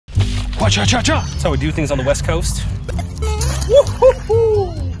Cha-cha-cha-cha. That's how we do things on the West Coast.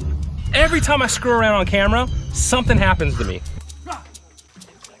 Woo-hoo-hoo. Every time I screw around on camera, something happens to me.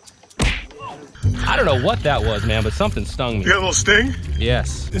 I don't know what that was, man, but something stung me. You got a little sting?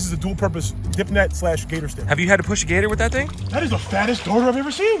 Yes. This is a dual purpose dip net / gator stick. Have you had to push a gator with that thing? That is the fattest darter I've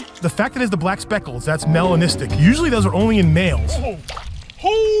ever seen. The fact that it's the black speckles, that's melanistic. Usually those are only in males. Oh.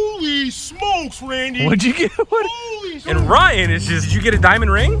 Holy smokes, Randy. What'd you get? What? Holy smokes. And Ryan is just, did you get a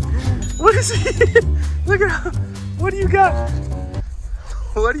diamond ring? What is he? Look at, what do you got?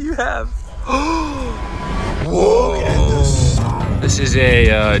 What do you have? Whoa. Look at this. This is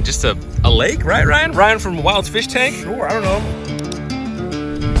a just a lake, right, Ryan? Ryan from Wild's Fish Tank? Sure, I don't know.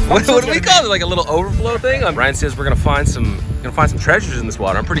 What do we call it? Like a little overflow thing? Ryan says we're gonna find some treasures in this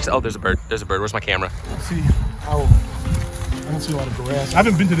water. I'm pretty. Oh, there's a bird. There's a bird. Where's my camera? Let's see how. I don't see a lot of grass. I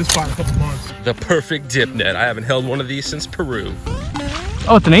haven't been to this spot in a couple months. The perfect dip net. I haven't held one of these since Peru.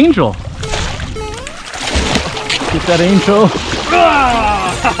 Oh, it's an angel. Get that angel.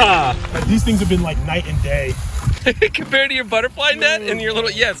 Like, these things have been like night and day. Compared to your butterfly net and your little,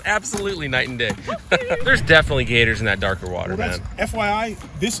 yes, absolutely night and day. There's definitely gators in that darker water, man. FYI,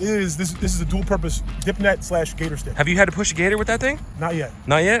 this is a dual purpose dip net / gator stick. Have you had to push a gator with that thing? Not yet.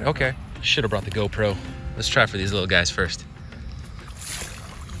 Not yet? Okay. Should have brought the GoPro. Let's try for these little guys first.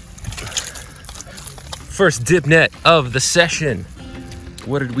 First dip net of the session.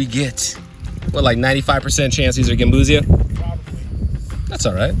 What did we get? What, like 95% chance these are Gambusia? Probably. That's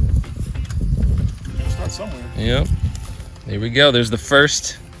all right. Gotta start somewhere. Yep. There we go. There's the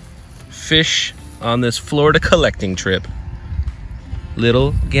first fish on this Florida collecting trip.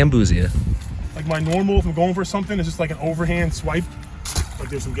 Little Gambusia. Like my normal, if I'm going for something, it's just like an overhand swipe. Like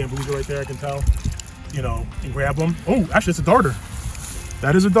there's some Gambusia right there, I can tell. You know, and grab them. Oh, actually, it's a darter.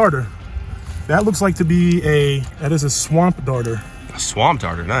 That is a darter. That looks like to be that is a swamp darter. A swamp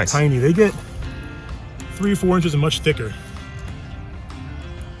darter, nice. Tiny. They get 3 or 4 inches and much thicker.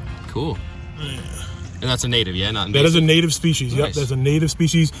 Cool. Yeah. And that's a native, yeah? Not that is a native species. Nice. Yep, that's a native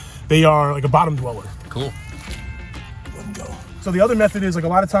species. They are like a bottom dweller. Cool. Let them go. So the other method is like a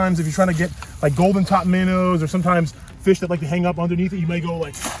lot of times if you're trying to get like golden top minnows or sometimes fish that like to hang up underneath it, you may go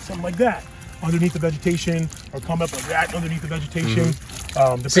like something like that underneath the vegetation or come up like that underneath the vegetation.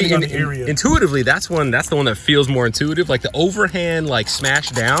 Depending on the area. Intuitively, that's the one that feels more intuitive. Like the overhand, like smash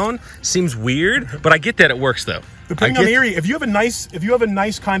down seems weird, but I get that it works though. Depending on the area, if you have a nice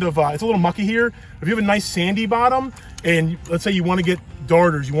kind of, it's a little mucky here. If you have a nice sandy bottom, and let's say you want to get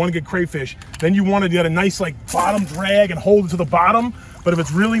darters, you want to get crayfish, then you want to get a nice like bottom drag and hold it to the bottom. But if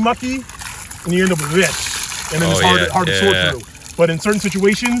it's really mucky, then you end up with this, and then it's hard to sort through. But in certain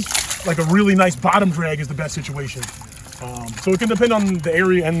situations, like a really nice bottom drag is the best situation. So it can depend on the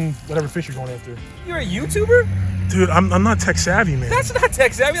area and whatever fish you're going after. You're a YouTuber? Dude, I'm not tech savvy, man. That's not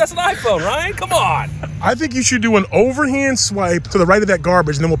tech savvy, that's an iPhone, Ryan, come on. I think you should do an overhand swipe to the right of that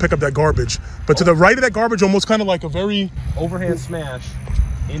garbage, and then we'll pick up that garbage. But to the right of that garbage, almost kind of like a very... Overhand smash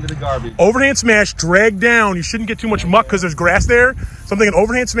into the garbage. Overhand smash, drag down. You shouldn't get too much muck because there's grass there. Something an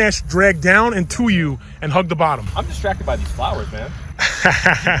overhand smash, drag down and to you, and hug the bottom. I'm distracted by these flowers, man. Do you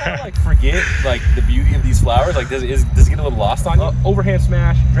kind of like forget like the beauty of these flowers? Like does it get a little lost on you? Overhand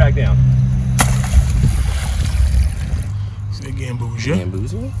smash, drag down. Say Gambusia.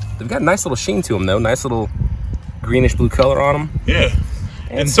 Gambusia? They've got a nice little sheen to them though. Nice little greenish blue color on them. Yeah.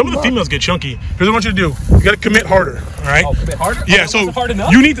 And some of the females get chunky. Here's what I want you to do. You got to commit harder. All right. Oh, commit harder? Yeah. Oh, so hard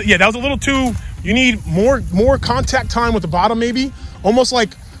enough? You need to. Yeah, that was a little too. You need more contact time with the bottom, maybe. Almost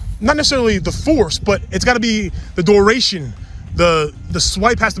like not necessarily the force, but it's got to be the duration. The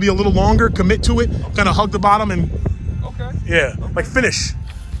swipe has to be a little longer. Commit to it. Kind of hug the bottom and. Okay. Yeah. Okay. Like finish.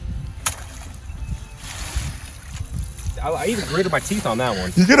 I even grated my teeth on that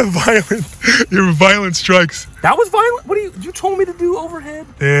one. You get your violent strikes. That was violent? What you told me to do overhead?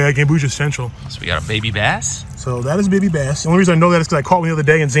 Yeah, Gambusia Central. So we got a baby bass? So that is baby bass. The only reason I know that is because I caught one the other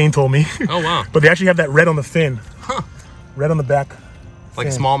day and Zane told me. Oh, wow. But they actually have that red on the fin. Huh. Red on the back. Like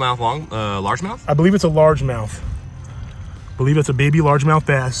fin. A smallmouth, largemouth? I believe it's a largemouth. I believe it's a baby largemouth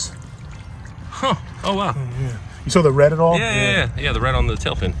bass. Huh. Oh, wow. Yeah. You saw the red at all? Yeah, the red on the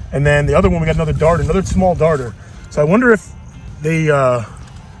tail fin. And then the other one, we got another darter, another small darter. So I wonder if they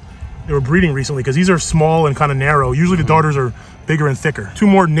were breeding recently because these are small and kind of narrow. Usually the darters are bigger and thicker. 2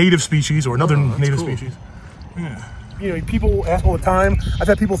 more native species or another native species. Yeah. You know, people ask all the time. I've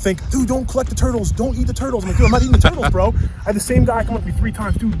had people think, dude, don't collect the turtles. Don't eat the turtles. I'm like, dude, I'm not eating the turtles, bro. I had the same guy come up to me 3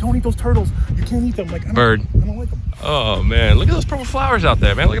 times. Dude, don't eat those turtles. You can't eat them. I'm like, I don't like them. Oh, man. Look at those purple flowers out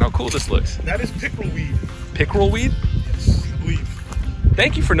there, man. Look at how cool this looks. That is pickerel weed. Pickerel weed? Yes, I believe.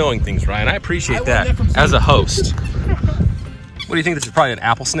 Thank you for knowing things, Ryan. I appreciate that as a host. What do you think? This is probably an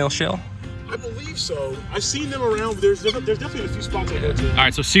apple snail shell? I believe so. I've seen them around. There's definitely a few spots I go to. All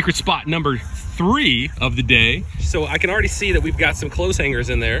right, so secret spot number 3 of the day. So I can already see that we've got some clothes hangers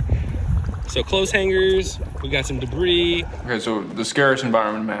in there. So clothes hangers, we got some debris. Okay, so the scariest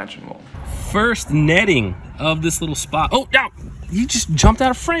environment imaginable. First netting of this little spot. Oh, no, you just jumped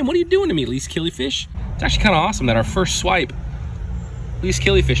out of frame. What are you doing to me, Least Killifish? It's actually kind of awesome that our first swipe, Least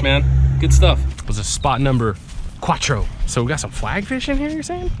Killifish, man. Good stuff. Was a spot number 4. So we got some flagfish in here, you're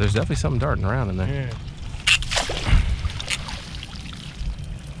saying? There's definitely something darting around in there. Yeah.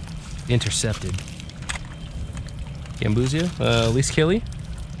 Intercepted. Gambusia, Least Killy.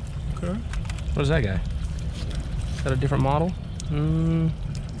 Okay. What is that guy? Is that a different model?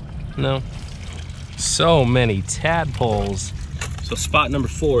 No. So many tadpoles. So spot number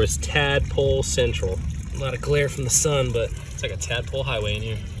 4 is Tadpole Central. A lot of glare from the sun, but it's like a tadpole highway in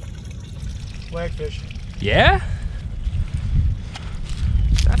here. Flagfish. Yeah?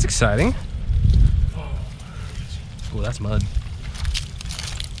 That's exciting. Oh, that's mud.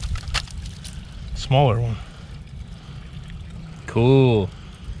 Smaller one. Cool.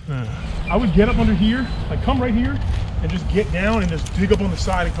 I would get up under here, like come right here, and just get down and just dig up on the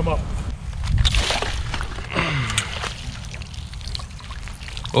side and come up.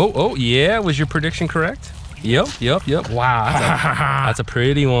 Oh, yeah, was your prediction correct? Yep. Wow, that's a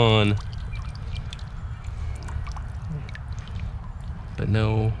pretty one. But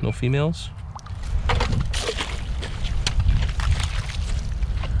no females?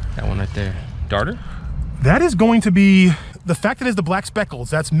 That one right there. Darter? That is going to be, the fact that it's the black speckles,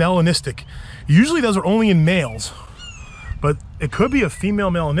 that's melanistic. Usually those are only in males, but it could be a female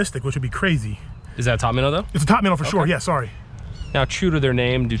melanistic, which would be crazy. Is that a top minnow though? It's a top minnow for sure, yeah, sorry. Now, true to their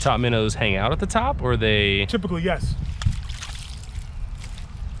name, do top minnows hang out at the top, or they... Typically, yes.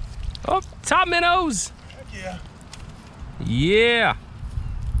 Oh, top minnows! Heck yeah. Yeah.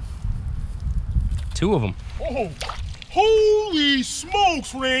 2 of them. Oh, holy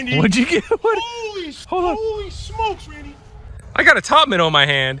smokes, Randy. What'd you get? What? Holy smokes, Randy. I got a top minnow in my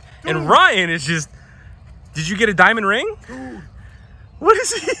hand, and Ryan is just... Did you get a diamond ring? Dude. What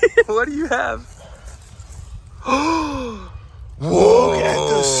is he? What do you have? Look at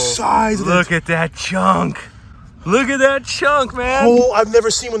the size of Look at that chunk. Look at that chunk, man. Oh, I've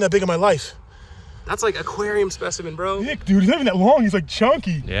never seen one that big in my life. That's like aquarium specimen, bro. Nick, dude, he's not even that long. He's like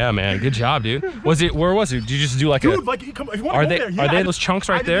chunky. Yeah, man. Good job, dude. Where was it? Did you just do like dude, a... like, come, if you want Are to they, go there, are they those chunks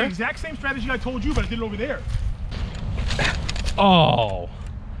right there? I did the exact same strategy I told you, but I did it over there. Oh.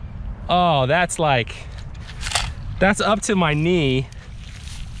 Oh, that's like... That's up to my knee.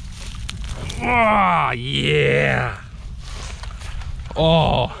 Oh, yeah.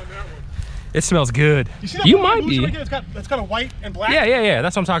 Oh. It smells good. You see that might be. Right there? That's kind of white and black. Yeah.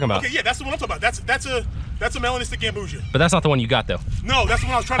 That's what I'm talking about. Okay, yeah, that's the one I'm talking about. That's a melanistic Gambusia. But that's not the one you got, though. No, that's the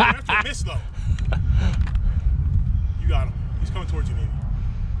one I was trying to get after. Miss though. You got him. He's coming towards you, maybe.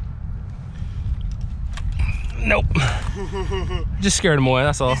 Nope. Just scared him away.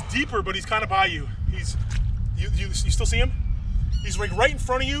 That's all. He's deeper, but he's kind of by you. You still see him? He's like right in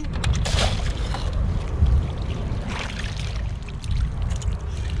front of you.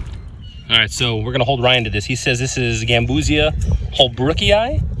 All right, so we're gonna hold Ryan to this. He says this is Gambusia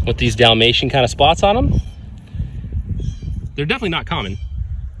Holbrooki with these Dalmatian kind of spots on them. They're definitely not common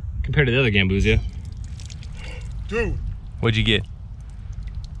compared to the other Gambusia. Dude. What'd you get?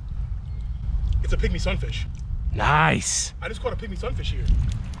 It's a pygmy sunfish. Nice. I just caught a pygmy sunfish here.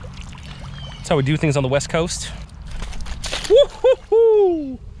 That's how we do things on the West Coast.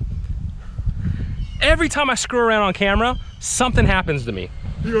 Woo-hoo-hoo. Every time I screw around on camera, something happens to me.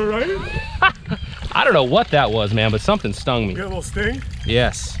 You all right? I don't know what that was, man, but something stung me. You got a little sting?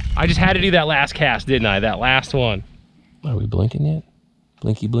 Yes. I just had to do that last cast, didn't I? That last one. Are we blinking yet?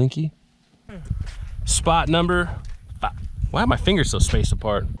 Blinky, blinky. Spot number 5. Why are my fingers so spaced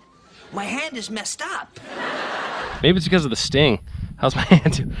apart? My hand is messed up. Maybe it's because of the sting. How's my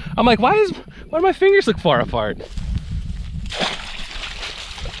hand do? I'm like, why do my fingers look far apart?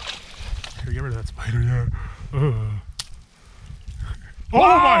 Here, get rid of that spider, yeah. Oh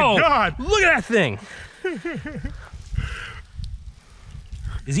Whoa! my God! Look at that thing!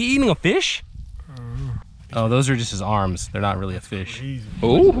 Is he eating a fish? Oh, those are just his arms. They're not really a fish.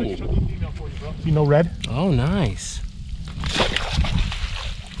 Oh! You know red? Oh, nice.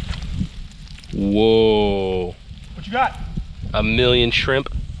 Whoa. What you got? A million shrimp.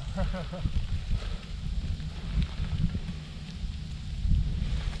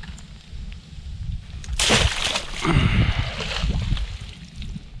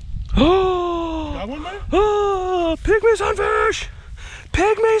 Oh! Got one, man? Oh! Pygmy sunfish!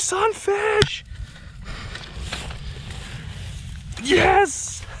 Pygmy sunfish!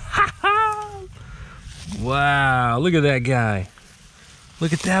 Yes! Ha ha! Wow, look at that guy.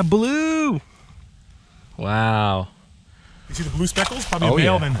 Look at that blue. Wow. You see the blue speckles? Probably a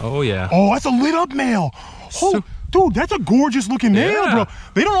male then. Oh yeah. Oh, that's a lit up male. Oh, dude, that's a gorgeous looking male, bro.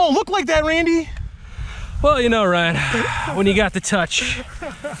 They don't all look like that, Randy. Well, you know, Ryan, when you got the touch,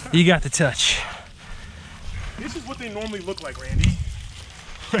 you got the touch. This is what they normally look like, Randy.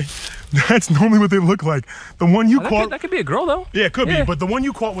 Right. That's normally what they look like. The one you caught. That could be a girl, though. Yeah, it could be, but the one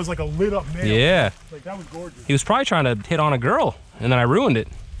you caught was like a lit up male. Yeah. Like, that was gorgeous. He was probably trying to hit on a girl, and then I ruined it.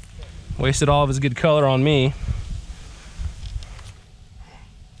 Wasted all of his good color on me.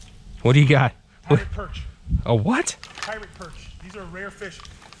 What do you got? Pirate perch. A what? Pirate perch. These are rare fish.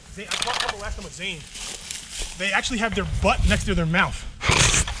 I caught one the last time with Zane. They actually have their butt next to their mouth.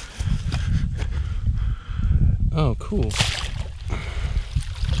 Oh, cool.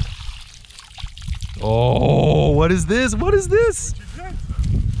 Oh, what is this? What is this?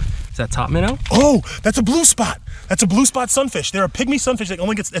 Is that top minnow? Oh, that's a blue spot. That's a blue spot sunfish. They're a pygmy sunfish that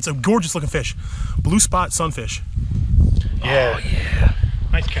only gets, it's a gorgeous looking fish. Blue spot sunfish. Yeah. Oh, yeah.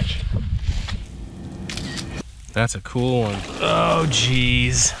 Nice catch. That's a cool one. Oh,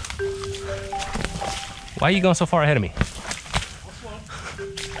 geez. Why are you going so far ahead of me?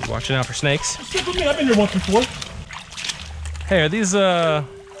 You watching out for snakes? Stick with me. I've been here once before. Hey, are these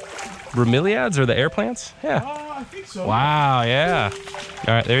bromeliads or the air plants? Yeah. I think so. Wow, yeah.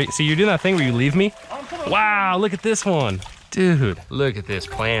 All right, there. See, you're doing that thing where you leave me? Wow, look at this one. Dude, look at this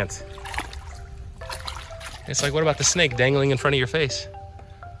plant. It's like, what about the snake dangling in front of your face?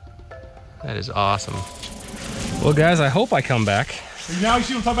 That is awesome. Well, guys, I hope I come back. Now you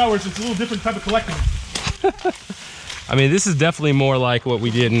see what I'm talking about, where it's a little different type of collecting. I mean, this is definitely more like what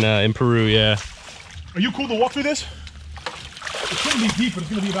we did in Peru, yeah. Are you cool to walk through this? It shouldn't be deep, but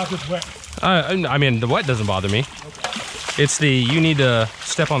it's going to be about this wet. I mean, the wet doesn't bother me. Okay. It's the, you need to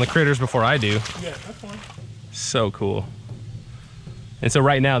step on the critters before I do. Yeah, that's fine. So cool. And so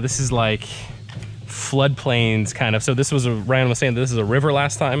right now, this is like floodplains kind of. So this was Ryan was saying this is a river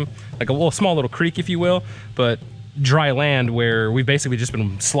last time, like a little small little creek, if you will, but dry land where we've basically just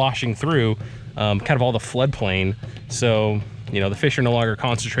been sloshing through kind of all the floodplain. So, you know, the fish are no longer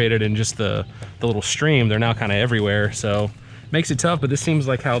concentrated in just the little stream. They're now kind of everywhere. So makes it tough, but this seems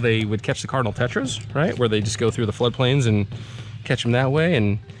like how they would catch the cardinal tetras, right? Where they just go through the floodplains and catch them that way.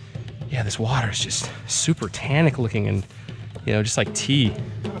 And yeah, this water is just super tannic looking and, you know, just like tea.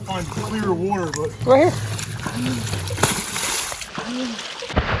 I'm trying to find clearer water, but... Right here.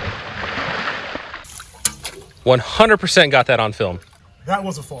 100% got that on film. That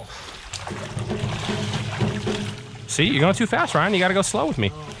was a fall. See, you're going too fast, Ryan. You got to go slow with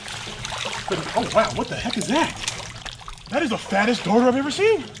me. Oh, wow. What the heck is that? That is the fattest darter I've ever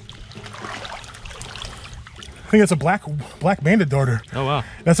seen. I think it's a black banded darter. Oh, wow.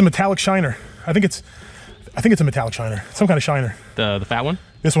 That's a metallic shiner. I think it's a metallic shiner. Some kind of shiner. The fat one?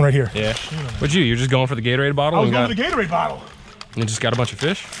 This one right here. Yeah. What'd you? You're just going for the Gatorade bottle? I was going for the Gatorade bottle. And just got a bunch of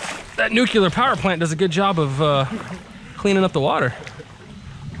fish? That nuclear power plant does a good job of cleaning up the water.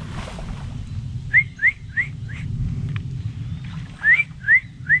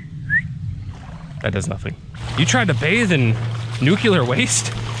 That does nothing. You tried to bathe in nuclear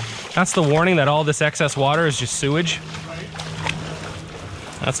waste? That's the warning that all this excess water is just sewage?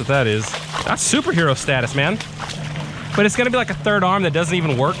 That's what that is. That's superhero status, man. But it's gonna be like a third arm that doesn't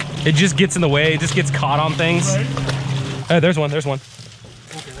even work. It just gets in the way, it just gets caught on things. Hey, there's one, there's one.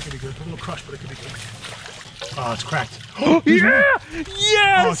 Okay, that could be good. A little crushed, but it could be good. Oh, it's cracked. Oh, yeah!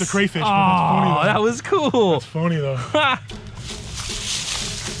 Yes! Oh, it's a crayfish. Oh, that was cool. That's funny, though. Let's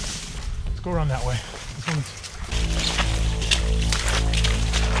go around that way. This one's...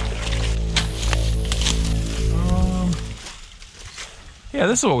 Yeah,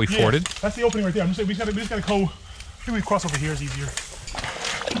 this is what we forded. That's the opening right there. I'm just saying we just gotta go. I think we cross over here is easier.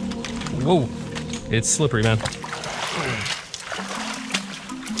 Whoa, it's slippery, man.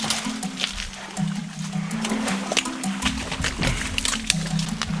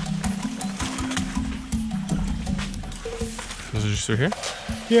 Is it just through here?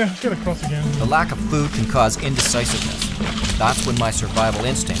 Yeah, just gotta cross again. The lack of food can cause indecisiveness. That's when my survival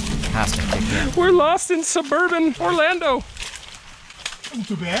instinct has to kick in. We're lost in suburban Orlando. Wasn't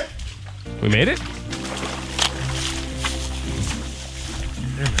too bad. We made it?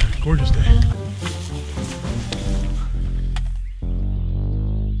 Yeah, man. Gorgeous day.